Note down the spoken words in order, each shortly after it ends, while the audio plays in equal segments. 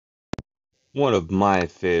One of my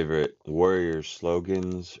favorite warrior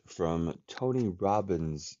slogans from Tony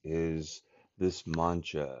Robbins is this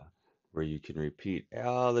mantra where you can repeat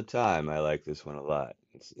all the time. I like this one a lot.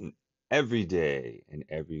 It's in every day, in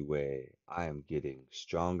every way, I am getting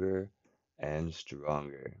stronger and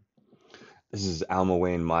stronger. This is Alma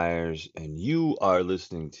Wayne Myers, and you are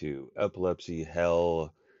listening to Epilepsy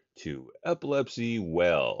Hell to Epilepsy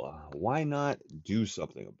Well. Why not do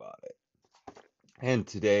something about it? And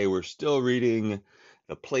today we're still reading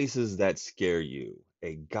The Places That Scare You,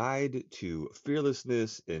 a guide to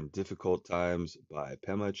fearlessness in difficult times by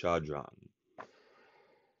Pema Chodron.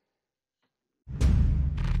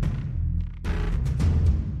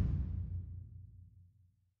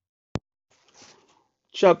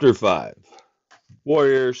 Chapter 5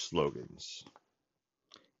 Warrior Slogans.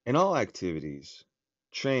 In all activities,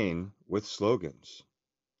 train with slogans.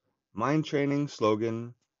 Mind training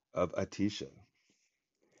slogan of Atisha.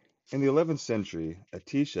 In the 11th century,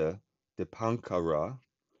 Atisha Dipankara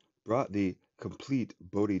brought the complete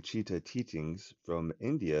bodhicitta teachings from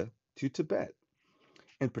India to Tibet.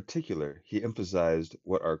 In particular, he emphasized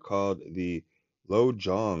what are called the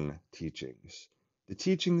Lojong teachings, the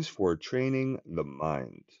teachings for training the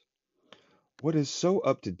mind. What is so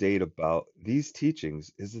up to date about these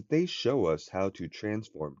teachings is that they show us how to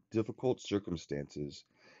transform difficult circumstances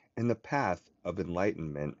in the path of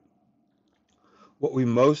enlightenment. What we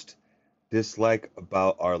most dislike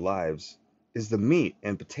about our lives is the meat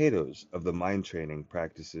and potatoes of the mind training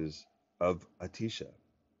practices of Atisha.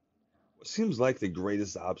 What seems like the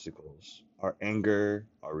greatest obstacles, our anger,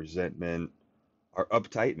 our resentment, our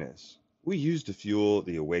uptightness, we use to fuel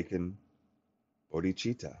the awakened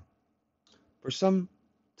bodhicitta. For some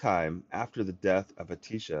time after the death of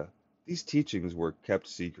Atisha, these teachings were kept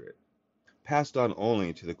secret, passed on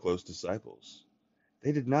only to the close disciples.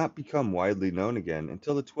 They did not become widely known again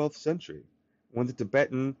until the 12th century, when the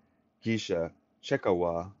Tibetan Geshe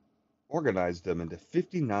Chekawa organized them into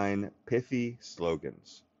 59 pithy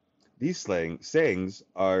slogans. These sayings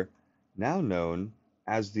are now known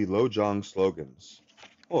as the Lojong slogans,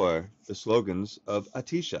 or the slogans of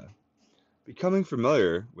Atisha. Becoming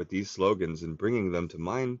familiar with these slogans and bringing them to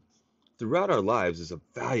mind throughout our lives is a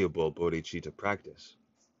valuable bodhicitta practice.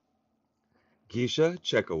 Geshe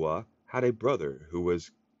Chekawa had a brother who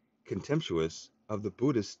was contemptuous of the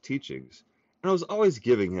Buddhist teachings and was always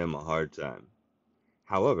giving him a hard time.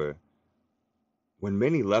 However, when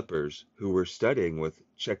many lepers who were studying with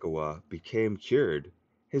Chekawa became cured,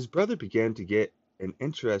 his brother began to get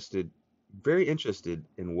very interested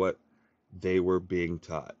in what they were being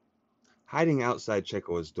taught. Hiding outside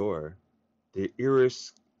Chekawa's door, the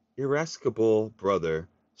irascible brother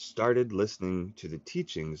started listening to the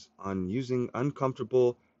teachings on using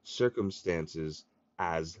uncomfortable circumstances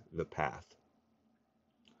as the path.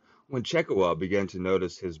 When Chekawa began to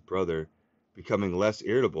notice his brother becoming less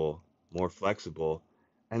irritable, more flexible,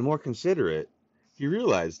 and more considerate, he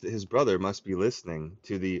realized that his brother must be listening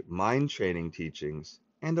to the mind training teachings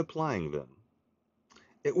and applying them.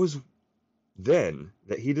 It was then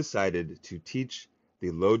that he decided to teach the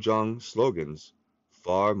Lojong slogans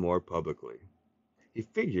far more publicly. He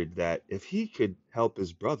figured that if he could help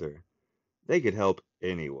his brother, they could help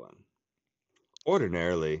anyone.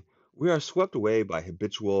 Ordinarily, we are swept away by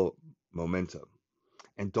habitual momentum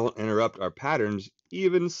and don't interrupt our patterns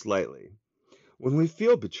even slightly. When we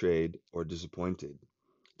feel betrayed or disappointed,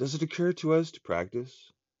 does it occur to us to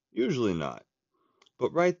practice? Usually not.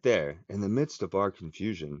 But right there, in the midst of our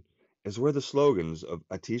confusion, is where the slogans of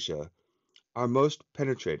Atisha are most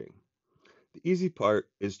penetrating. The easy part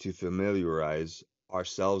is to familiarize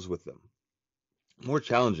ourselves with them. More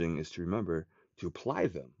challenging is to remember to apply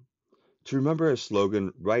them. To remember a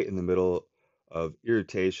slogan right in the middle of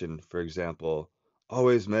irritation, for example,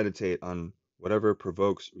 always meditate on whatever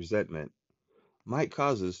provokes resentment, might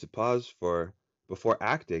cause us to pause before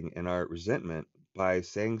acting in our resentment by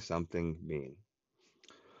saying something mean.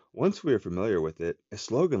 Once we are familiar with it, a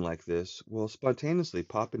slogan like this will spontaneously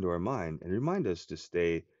pop into our mind and remind us to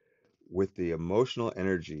stay with the emotional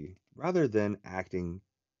energy rather than acting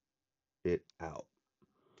it out.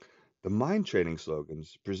 The mind training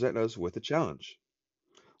slogans present us with a challenge.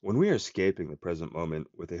 When we are escaping the present moment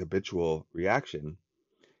with a habitual reaction,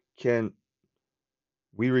 can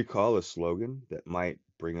we recall a slogan that might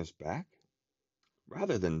bring us back?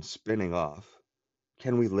 Rather than spinning off,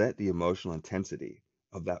 can we let the emotional intensity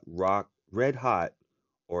of that red hot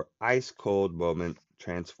or ice cold moment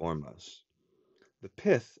transform us? The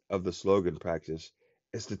pith of the slogan practice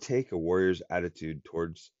is to take a warrior's attitude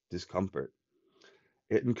towards discomfort.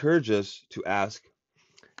 It encourages us to ask,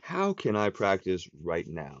 how can I practice right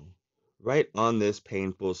now, right on this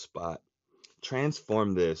painful spot?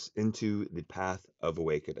 transform this into the path of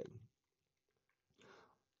awakening.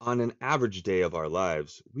 On an average day of our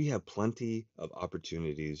lives, we have plenty of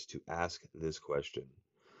opportunities to ask this question.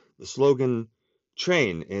 The slogan,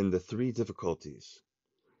 Train in the Three Difficulties,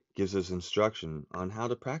 gives us instruction on how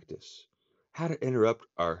to practice, how to interrupt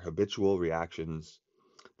our habitual reactions.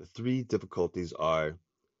 The three difficulties are: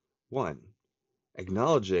 1.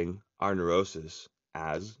 Acknowledging our neurosis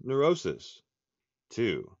as neurosis.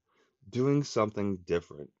 2. Doing something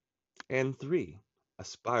different. And 3.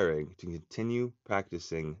 Aspiring to continue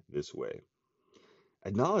practicing this way.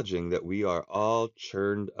 Acknowledging that we are all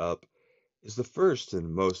churned up is the first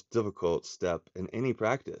and most difficult step in any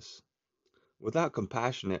practice. Without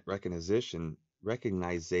compassionate recognition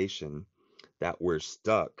that we're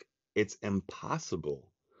stuck, it's impossible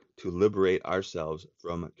to liberate ourselves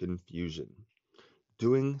from confusion.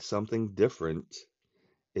 Doing something different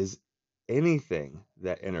is anything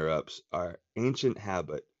that interrupts our ancient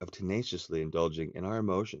habit of tenaciously indulging in our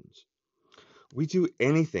emotions. We do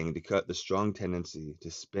anything to cut the strong tendency to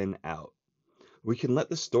spin out. We can let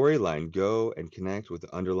the storyline go and connect with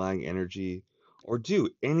the underlying energy, or do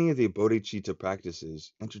any of the bodhicitta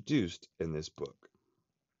practices introduced in this book.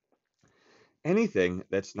 Anything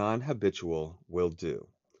that's non habitual will do.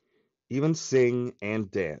 Even sing and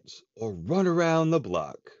dance, or run around the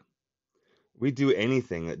block. We do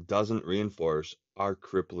anything that doesn't reinforce our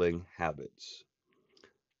crippling habits.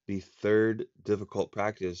 The third difficult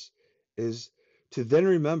practice is to then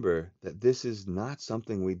remember that this is not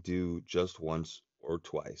something we do just once or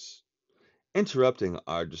twice. Interrupting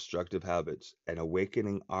our destructive habits and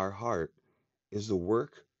awakening our heart is the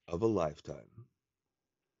work of a lifetime.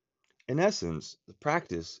 In essence, the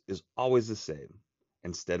practice is always the same.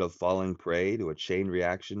 Instead of falling prey to a chain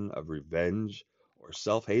reaction of revenge or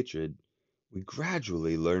self hatred, we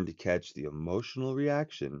gradually learn to catch the emotional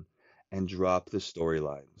reaction and drop the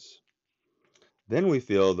storylines. Then we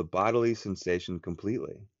feel the bodily sensation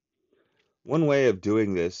completely. One way of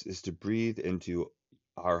doing this is to breathe into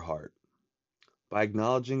our heart. By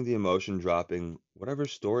acknowledging the emotion dropping, whatever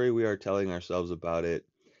story we are telling ourselves about it,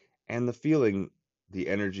 and the feeling, the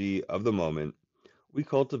energy of the moment, we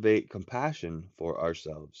cultivate compassion for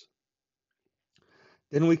ourselves.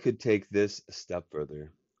 Then we could take this a step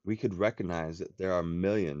further. We could recognize that there are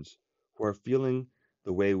millions who are feeling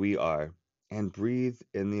the way we are and breathe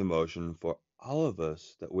in the emotion for all of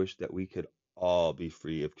us that wish that we could all be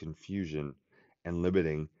free of confusion and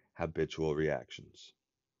limiting habitual reactions.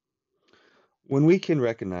 When we can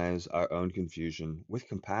recognize our own confusion with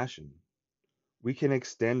compassion, we can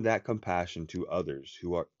extend that compassion to others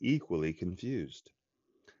who are equally confused.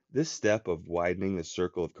 This step of widening the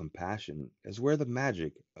circle of compassion is where the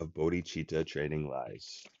magic of bodhicitta training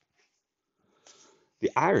lies.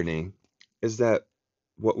 The irony is that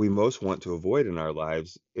what we most want to avoid in our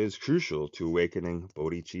lives is crucial to awakening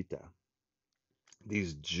bodhicitta.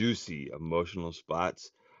 These juicy emotional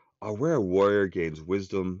spots are where a warrior gains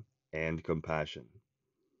wisdom and compassion.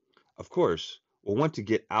 Of course, we'll want to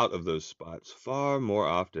get out of those spots far more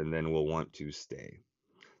often than we'll want to stay.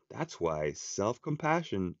 That's why self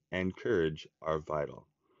compassion and courage are vital.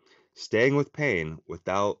 Staying with pain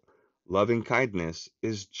without loving kindness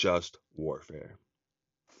is just warfare.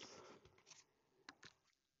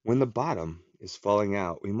 When the bottom is falling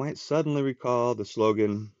out, we might suddenly recall the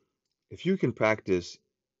slogan, if you can practice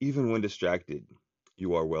even when distracted,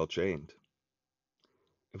 you are well trained.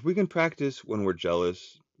 If we can practice when we're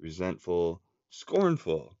jealous, resentful,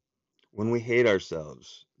 scornful, when we hate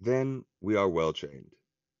ourselves, then we are well trained.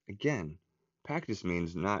 Again, practice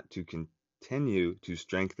means not to continue to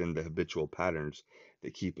strengthen the habitual patterns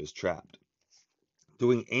that keep us trapped.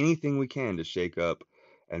 Doing anything we can to shake up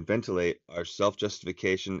and ventilate our self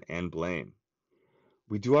justification and blame.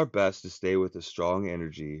 We do our best to stay with a strong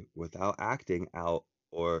energy without acting out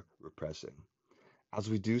or repressing. As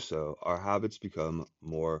we do so, our habits become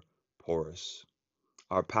more porous.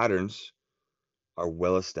 Our patterns are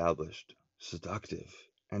well established, seductive,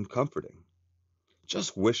 and comforting.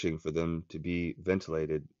 Just wishing for them to be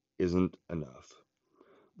ventilated isn't enough.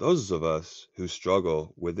 Those of us who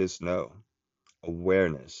struggle with this know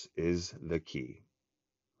awareness is the key.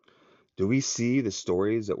 Do we see the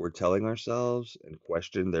stories that we're telling ourselves and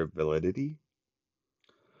question their validity?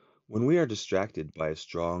 When we are distracted by a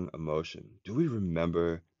strong emotion, do we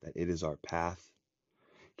remember that it is our path?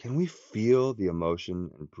 Can we feel the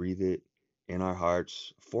emotion and breathe it in our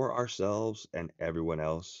hearts for ourselves and everyone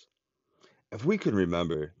else? If we can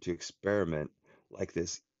remember to experiment like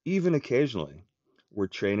this even occasionally, we're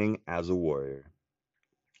training as a warrior.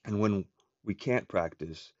 And when we can't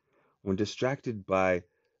practice, when distracted by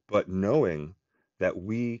but knowing that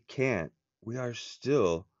we can't, we are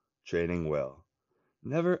still training well.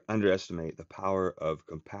 Never underestimate the power of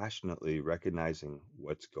compassionately recognizing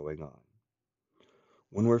what's going on.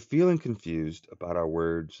 When we're feeling confused about our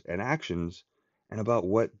words and actions and about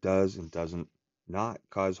what does and doesn't not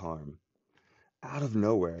cause harm, out of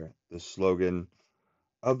nowhere, the slogan,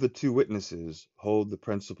 "Of the two witnesses, hold the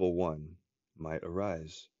principal one," might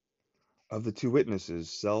arise. Of the two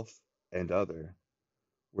witnesses, self and other,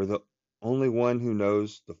 we're the only one who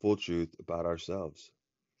knows the full truth about ourselves.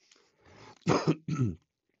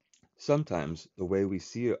 Sometimes the way we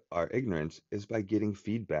see our ignorance is by getting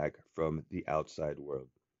feedback from the outside world.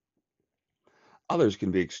 Others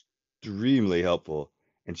can be extremely helpful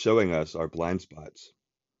in showing us our blind spots,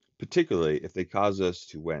 particularly if they cause us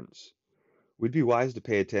to wince. We'd be wise to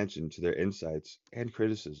pay attention to their insights and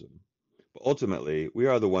criticism. But ultimately, we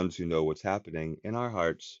are the ones who know what's happening in our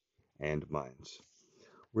hearts and minds.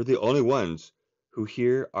 We're the only ones who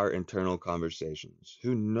hear our internal conversations,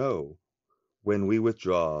 who know when we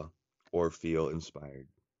withdraw or feel inspired.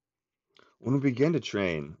 When we begin to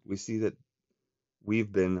train, we see that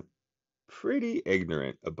we've been pretty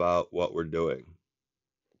ignorant about what we're doing.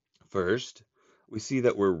 First, we see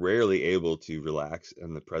that we're rarely able to relax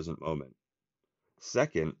in the present moment.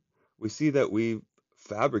 Second, we see that we've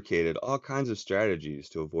fabricated all kinds of strategies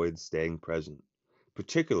to avoid staying present,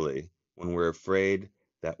 particularly when we're afraid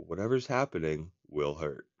that whatever's happening will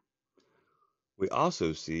hurt. We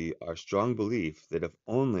also see our strong belief that if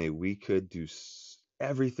only we could do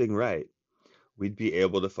everything right, we'd be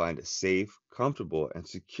able to find a safe, comfortable, and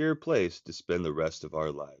secure place to spend the rest of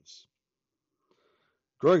our lives.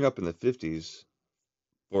 Growing up in the 50s,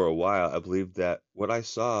 for a while, I believed that what I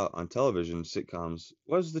saw on television sitcoms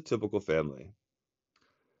was the typical family.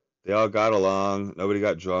 They all got along, nobody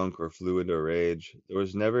got drunk or flew into a rage. There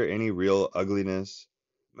was never any real ugliness.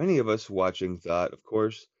 Many of us watching thought, of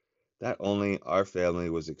course, that only our family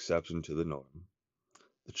was exception to the norm.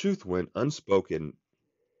 The truth went unspoken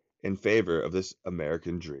in favor of this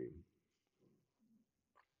American dream.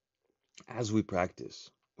 As we practice,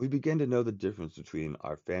 we begin to know the difference between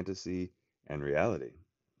our fantasy and reality.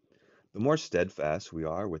 The more steadfast we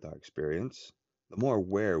are with our experience, the more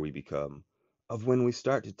aware we become of when we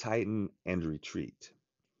start to tighten and retreat.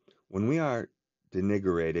 When we are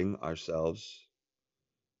denigrating ourselves,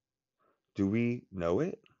 do we know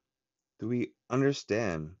it? Do we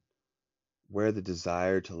understand where the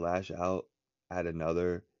desire to lash out at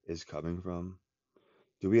another is coming from?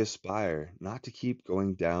 Do we aspire not to keep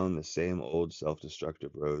going down the same old self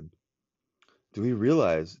destructive road? Do we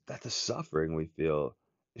realize that the suffering we feel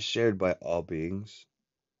is shared by all beings?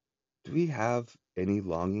 Do we have any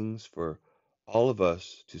longings for all of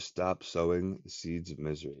us to stop sowing the seeds of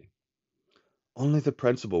misery? Only the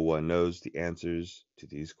principal one knows the answers to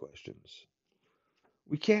these questions.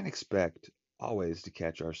 We can't expect always to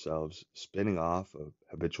catch ourselves spinning off a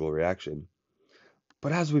habitual reaction,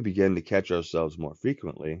 but as we begin to catch ourselves more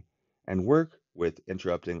frequently and work with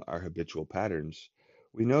interrupting our habitual patterns,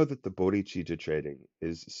 we know that the bodhicitta training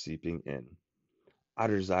is seeping in. Our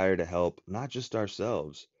desire to help not just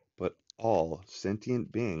ourselves, but all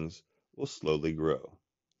sentient beings will slowly grow.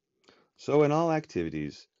 So, in all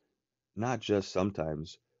activities, not just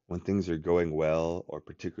sometimes when things are going well or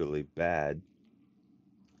particularly bad,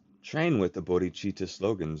 train with the bodhicitta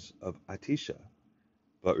slogans of Atisha.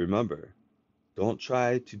 But remember, don't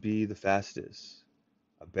try to be the fastest.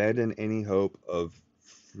 Abandon any hope of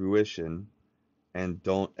fruition and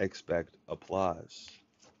don't expect applause.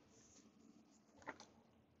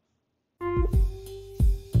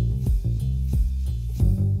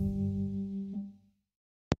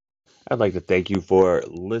 I'd like to thank you for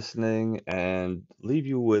listening and leave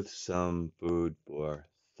you with some food for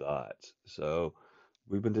thought. So,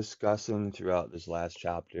 we've been discussing throughout this last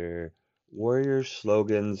chapter warrior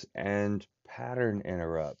slogans and pattern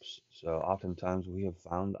interrupts. So, oftentimes we have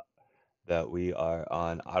found that we are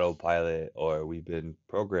on autopilot or we've been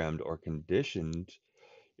programmed or conditioned,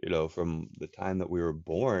 from the time that we were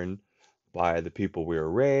born by the people we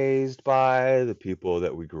were raised by, the people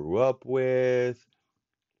that we grew up with.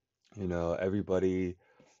 Everybody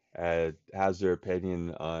has their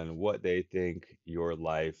opinion on what they think your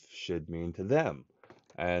life should mean to them.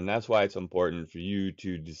 And that's why it's important for you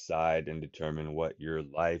to decide and determine what your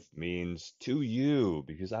life means to you,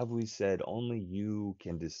 because I've always said only you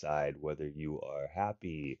can decide whether you are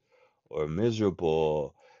happy or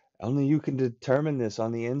miserable. Only you can determine this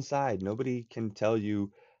on the inside. Nobody can tell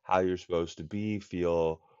you how you're supposed to be,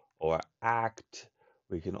 feel, or act.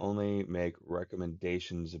 We can only make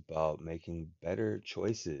recommendations about making better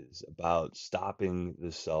choices, about stopping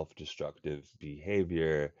the self destructive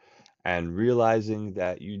behavior and realizing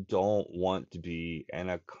that you don't want to be in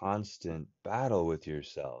a constant battle with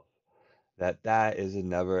yourself, that that is a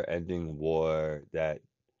never-ending war that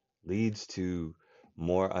leads to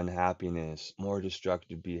more unhappiness, more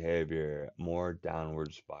destructive behavior, more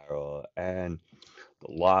downward spiral, and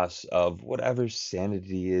the loss of whatever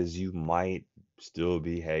sanity is you might still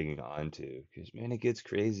be hanging on to. Because, man, it gets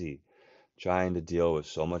crazy trying to deal with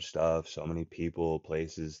so much stuff, so many people,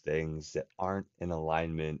 places, things that aren't in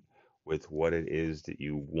alignment with what it is that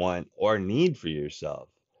you want or need for yourself.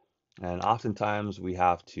 And oftentimes we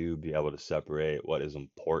have to be able to separate what is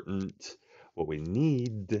important, what we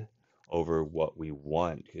need, over what we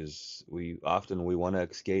want, because we want to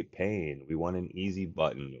escape pain. We want an easy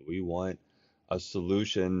button. We want a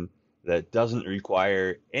solution that doesn't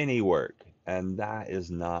require any work. And that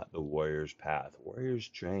is not the warrior's path. Warriors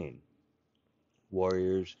train.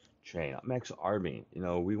 Warriors train. Max Army,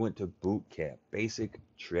 we went to boot camp, basic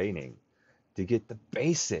training to get the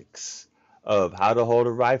basics of how to hold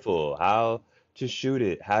a rifle, how to shoot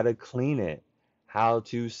it, how to clean it, how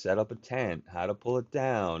to set up a tent, how to pull it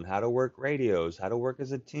down, how to work radios, how to work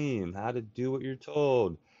as a team, how to do what you're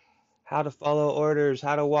told, how to follow orders,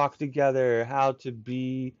 how to walk together, how to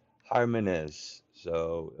be harmonious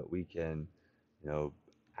so that we can,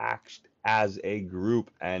 act as a group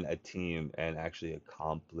and a team and actually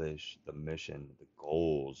accomplish the mission, the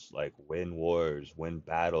goals, like win wars, win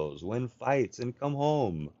battles, win fights, and come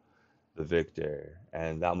home the victor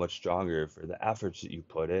and that much stronger for the efforts that you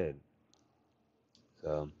put in.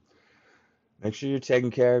 So, make sure you're taking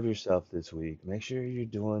care of yourself this week. Make sure you're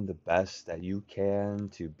doing the best that you can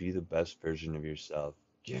to be the best version of yourself.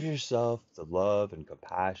 Give yourself the love and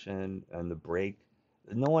compassion and the break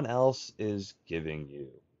that no one else is giving you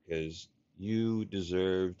because you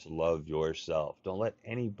deserve to love yourself. Don't let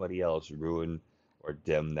anybody else ruin or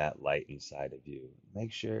dim that light inside of you.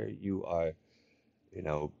 Make sure you are,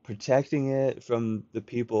 protecting it from the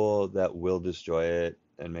people that will destroy it,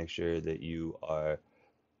 and make sure that you are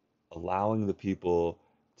allowing the people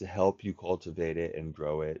to help you cultivate it and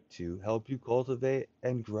grow it, to help you cultivate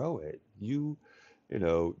and grow it. You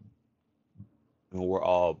know, we're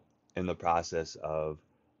all in the process of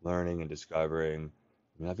learning and discovering.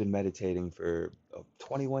 I mean, I've been meditating for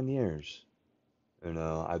 21 years.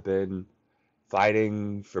 I've been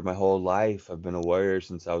fighting for my whole life. I've been a warrior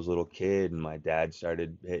since I was a little kid, and my dad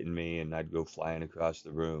started hitting me, and I'd go flying across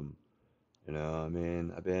the room. I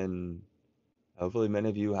mean, hopefully, many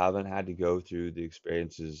of you haven't had to go through the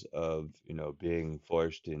experiences of, being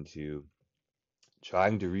forced into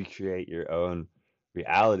trying to recreate your own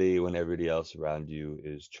reality when everybody else around you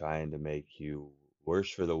is trying to make you worse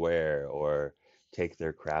for the wear or take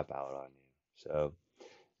their crap out on you. So,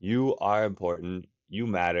 you are important. You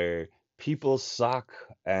matter. People suck,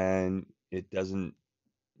 and you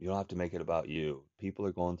don't have to make it about you. People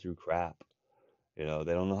are going through crap. They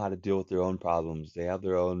don't know how to deal with their own problems. They have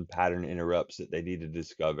their own pattern interrupts that they need to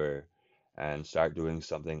discover and start doing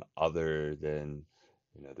something other than,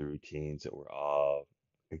 the routines that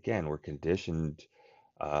we're conditioned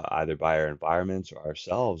either by our environments or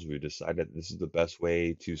ourselves. We decided that this is the best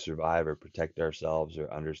way to survive or protect ourselves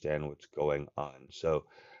or understand what's going on. So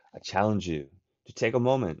I challenge you to take a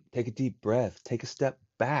moment, take a deep breath, take a step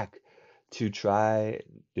back to try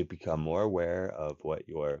to become more aware of what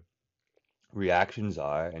your reactions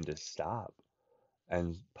are and just stop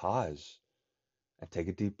and pause and take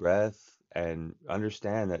a deep breath and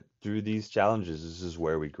understand that through these challenges, this is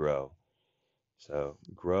where we grow. So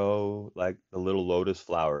grow like the little lotus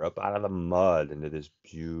flower up out of the mud into this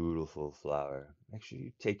beautiful flower. Make sure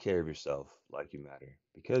you take care of yourself like you matter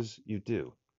because you do.